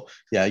promotion. But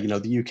yeah,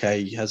 the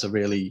UK has a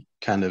really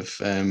kind of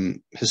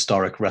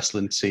historic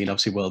wrestling scene.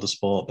 Obviously, World of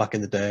Sport back in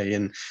the day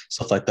and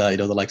stuff like that.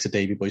 The likes of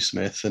Davey Boy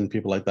Smith and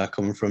people like that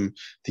coming from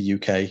the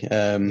UK.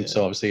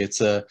 So obviously, it's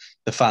the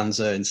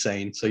fans are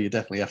insane. So you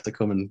definitely have to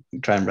come and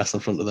try and wrestle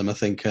in front of them. I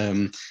think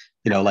I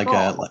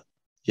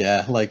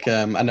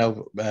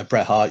know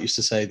Bret Hart used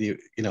to say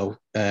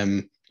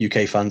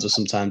UK fans are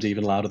sometimes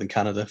even louder than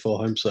Canada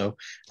for him. So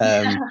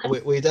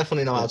we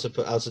definitely know how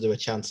to do a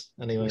chant.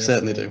 Anyway, we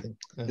certainly do.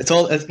 Yeah. It's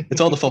all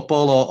the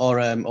football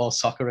or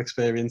soccer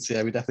experience.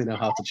 Yeah, we definitely know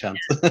how to chant.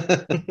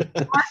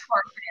 Hardcore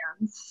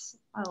fans.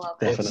 I love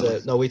it.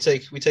 Definitely. No, we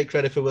take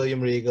credit for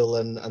William Regal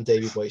and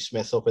Davey Boy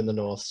Smith up in the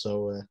north.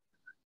 So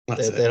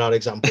they're our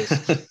examples.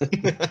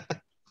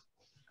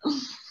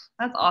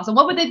 That's awesome.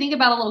 What would they think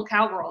about a little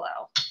cowgirl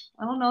though?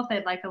 I don't know if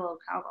they'd like a little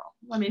cowgirl.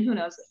 I mean, who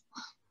knows?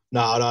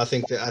 No, I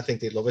think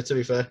they'd love it, to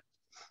be fair.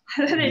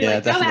 Yeah,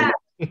 definitely.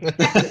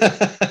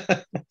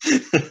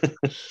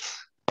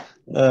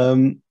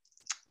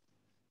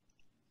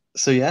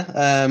 So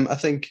yeah, I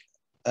think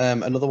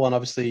another one,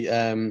 obviously,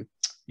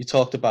 you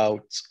talked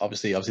about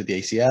obviously the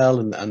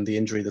ACL and the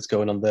injury that's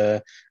going on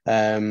there,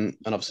 and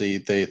obviously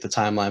the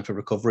timeline for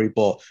recovery.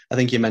 But I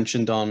think you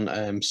mentioned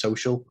on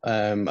social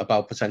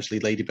about potentially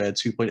Ladybird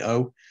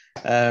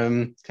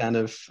 2.0, kind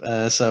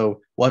of.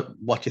 So what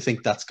do you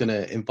think that's going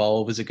to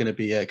involve? Is it going to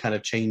be a kind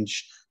of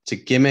change to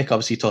gimmick?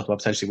 Obviously, you talked about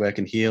potentially where it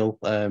can heal.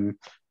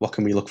 What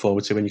can we look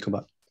forward to when you come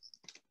back?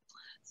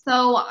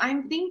 So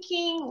I'm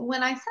thinking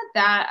when I said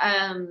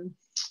that,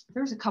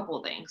 there's a couple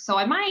of things. So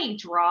I might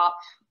drop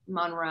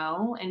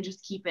Monroe and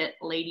just keep it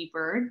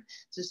Ladybird.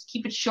 Just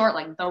keep it short,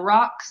 like The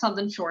Rock,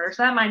 something shorter.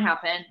 So that might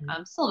happen.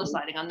 I'm still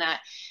deciding on that.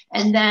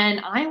 And then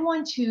I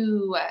want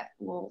to,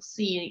 we'll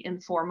see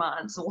in 4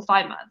 months, well,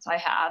 5 months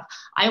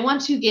I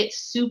want to get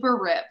super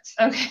ripped.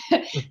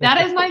 Okay.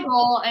 That is my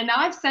goal. And now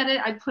I've said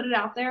it, I put it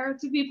out there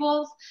to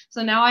people.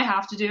 So now I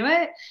have to do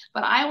it.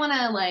 But I want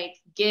to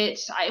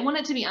I want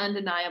it to be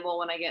undeniable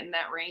when I get in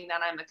that ring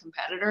that I'm a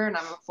competitor and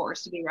I'm a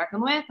force to be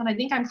reckoned with. And I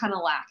think I'm kind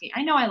of lacking.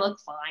 I know I look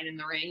fine in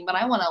the ring, but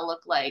I want to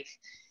look like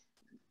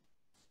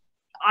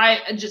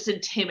just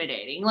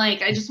intimidating.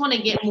 Like I just want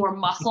to get more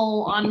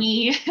muscle on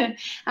me,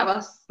 have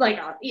a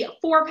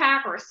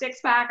 4-pack or a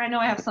 6-pack. I know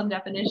I have some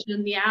definition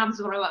in the abs,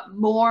 but I want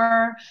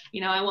more.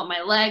 I want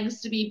my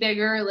legs to be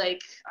bigger.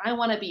 Like I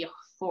want to be a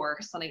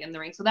force when I get in the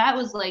ring. So that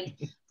was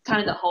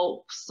kind of the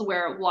hopes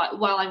where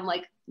while I'm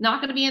not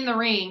going to be in the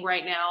ring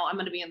right now, I'm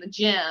going to be in the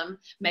gym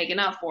making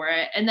up for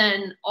it. And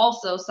then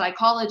also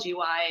psychology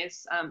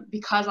wise,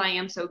 because I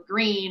am so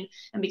green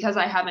and because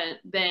I haven't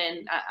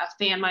been a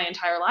fan my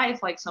entire life,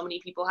 like so many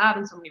people have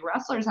and so many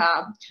wrestlers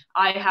have,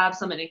 I have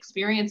some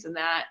experience in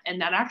that. And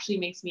that actually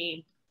makes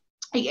me,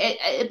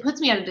 it puts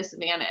me at a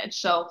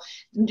disadvantage. So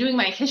I'm doing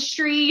my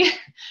history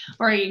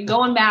or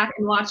going back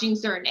and watching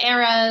certain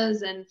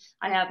eras. And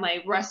I have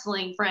my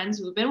wrestling friends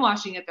who have been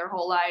watching it their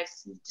whole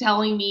lives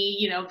telling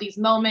me, these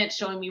moments,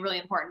 showing me really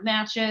important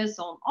matches.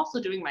 So I'm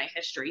also doing my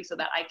history so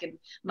that I can,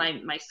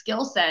 my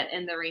skill set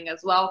in the ring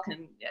as well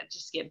can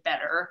just get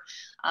better,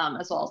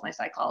 as well as my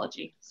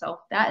psychology.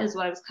 So that is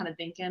what I was kind of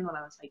thinking when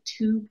I was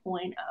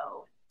 2.0.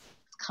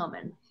 It's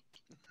coming,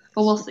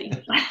 but we'll see.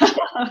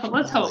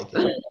 Let's hope.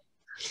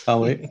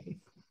 Oh wait.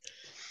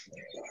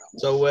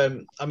 So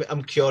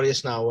I'm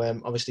curious now.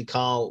 Obviously,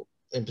 Carl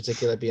in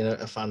particular, being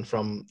a fan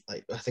from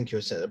I think you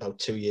were about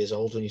 2 years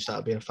old when you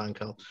started being a fan,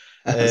 Carl.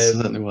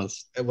 Certainly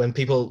was. When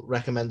people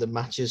recommend the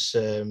matches,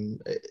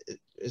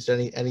 is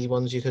there any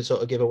ones you could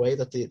sort of give away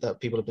that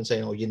people have been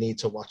saying, oh, you need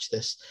to watch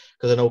this?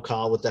 Because I know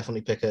Carl would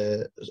definitely pick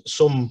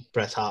some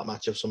Bret Hart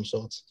match of some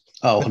sort.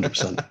 Oh,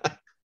 100%.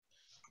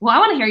 Well, I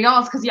want to hear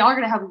y'all's because y'all are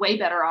going to have way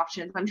better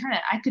options.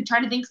 I could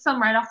try to think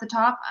some right off the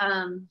top.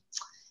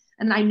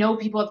 And I know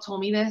people have told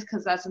me this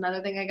because that's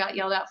another thing I got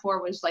yelled at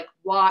for was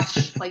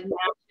watch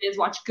matches,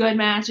 watch good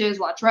matches,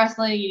 watch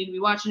wrestling. You need to be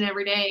watching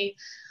every day.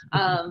 But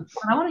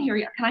I want to hear,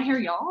 can I hear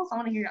y'all's? I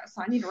want to hear y'all.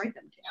 So I need to write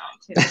them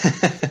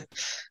down too.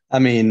 I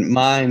mean,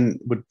 mine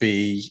would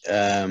be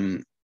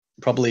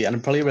probably a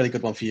really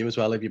good one for you as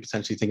well. If you're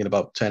potentially thinking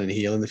about turning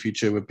heel in the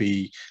future, would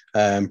be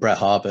Bret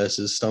Hart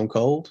versus Stone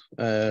Cold.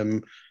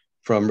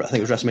 From I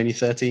think it was WrestleMania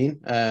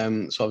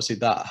 13. So obviously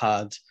that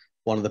had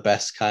one of the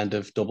best kind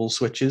of double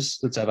switches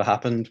that's ever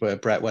happened, where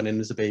Bret went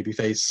in as the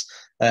babyface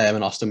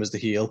and Austin was the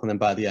heel, and then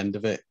by the end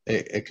of it,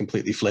 it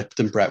completely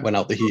flipped and Bret went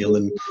out the heel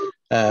and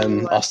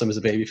Austin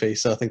was the babyface.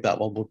 So I think that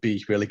one would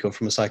be really good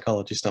from a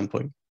psychology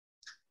standpoint.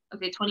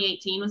 Okay,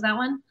 2018 was that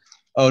one?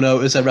 Oh no,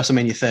 it was at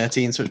WrestleMania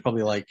 13, so it's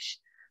probably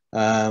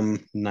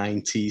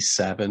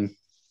 97,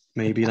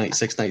 maybe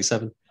 96,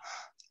 97.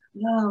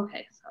 Oh,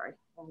 okay, sorry.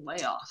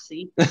 Way off.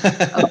 See,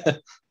 I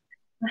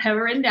have it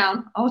written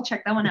down. I'll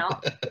check that one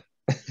out.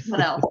 What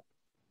else?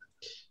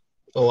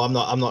 Oh, I'm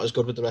not as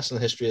good with the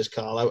wrestling history as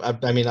Carl.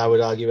 I mean, I would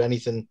argue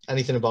anything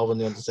involving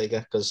the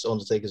Undertaker, because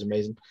Undertaker's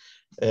amazing.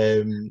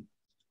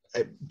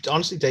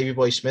 Honestly, Davey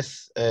Boy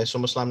Smith,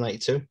 SummerSlam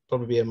 '92,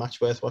 probably be a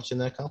match worth watching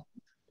there, Carl.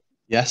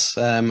 Yes,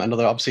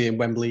 another obviously in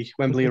Wembley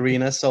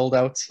Arena, sold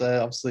out.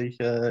 Obviously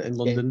in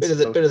London.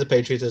 Yeah, bit of the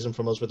patriotism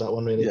from us with that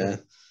one, really. Yeah,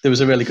 there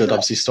was a really good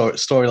obviously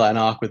storyline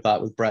arc with that,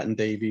 with Bret and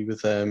Davey,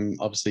 with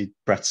obviously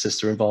Bret's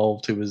sister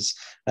involved, who was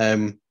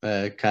kind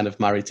of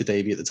married to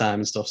Davey at the time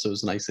and stuff. So it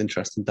was a nice,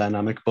 interesting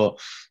dynamic. But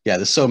yeah,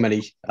 there's so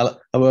many.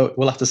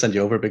 We'll have to send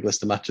you over a big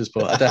list of matches.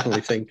 But I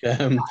definitely think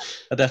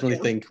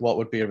think what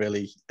would be a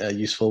really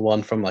useful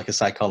one from a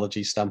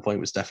psychology standpoint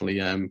was definitely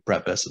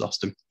Bret versus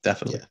Austin.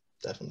 Definitely. Yeah,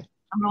 definitely.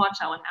 I'm gonna watch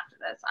that one after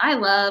this. I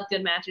love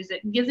good matches.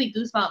 It gives me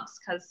goosebumps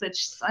because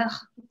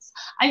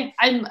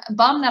I'm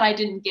bummed that I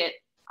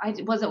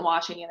wasn't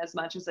watching it as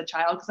much as a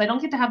child because I don't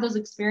get to have those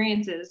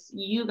experiences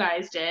you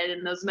guys did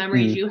and those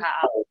memories you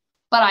have.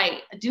 But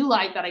I do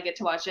like that I get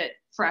to watch it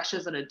fresh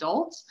as an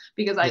adult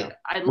because I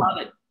love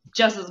it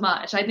just as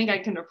much. I think I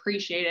can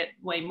appreciate it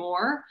way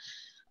more.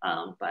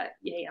 But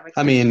yeah, I'm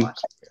excited to watch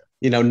it.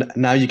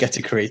 Now you get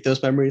to create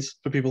those memories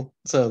for people.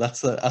 So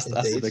that's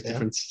the big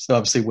difference. So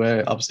obviously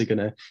we're going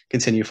to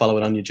continue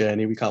following on your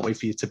journey. We can't wait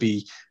for you to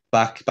be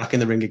back in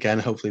the ring again.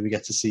 Hopefully we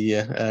get to see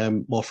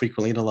you more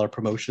frequently in a lot of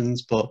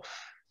promotions. But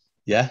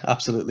yeah,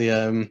 absolutely.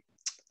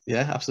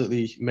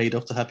 Absolutely made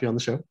up to have you on the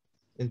show.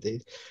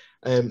 Indeed.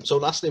 So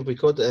lastly, if we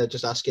could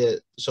just ask you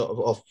sort of,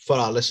 or for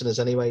our listeners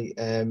anyway,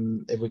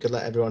 if we could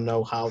let everyone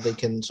know how they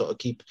can sort of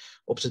keep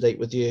up to date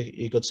with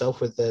your good self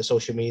with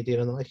social media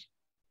and the like.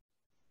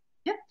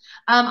 Yeah.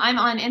 I'm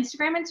on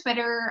Instagram and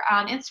Twitter.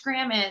 On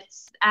Instagram,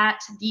 it's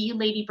at the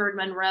Ladybird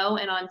Monroe,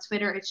 and on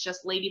Twitter, it's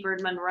just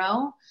Ladybird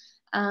Monroe.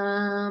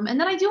 And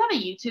then I do have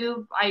a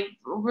YouTube. I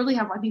really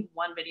have, I think,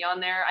 one video on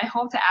there. I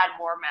hope to add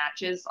more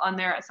matches on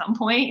there at some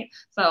point.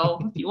 So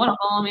if you want to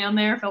follow me on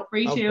there, feel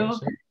free to.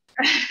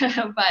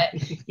 But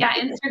yeah,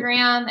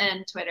 Instagram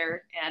and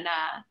Twitter. And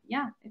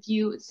yeah, if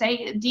you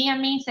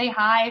DM me, say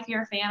hi if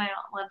you're a fan. I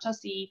love to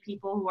see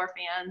people who are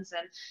fans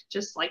and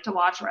just like to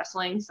watch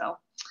wrestling. So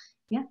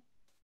yeah.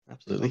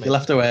 Absolutely. You'll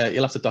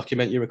have to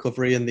document your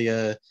recovery and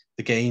the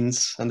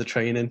gains and the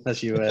training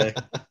as you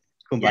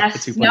come back for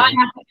 2.0. Now I have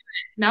to do it.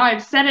 Now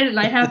I've said it and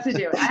I have to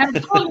do it. I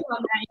haven't told you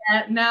on that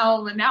yet.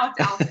 Now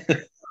it's out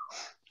there.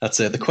 That's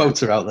it. The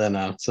quotes are out there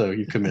now, so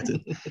you've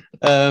committed.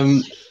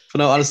 But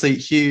no, honestly,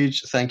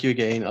 huge thank you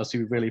again. Obviously,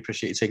 we really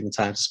appreciate you taking the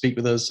time to speak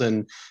with us.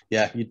 And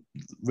yeah, you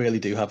really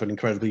do have an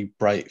incredibly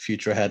bright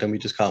future ahead, and we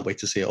just can't wait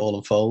to see it all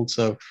unfold.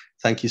 So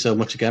thank you so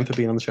much again for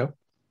being on the show.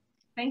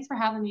 Thanks for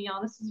having me,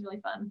 y'all. This is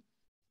really fun.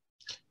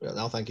 Well,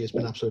 no, thank you. It's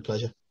been an absolute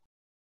pleasure.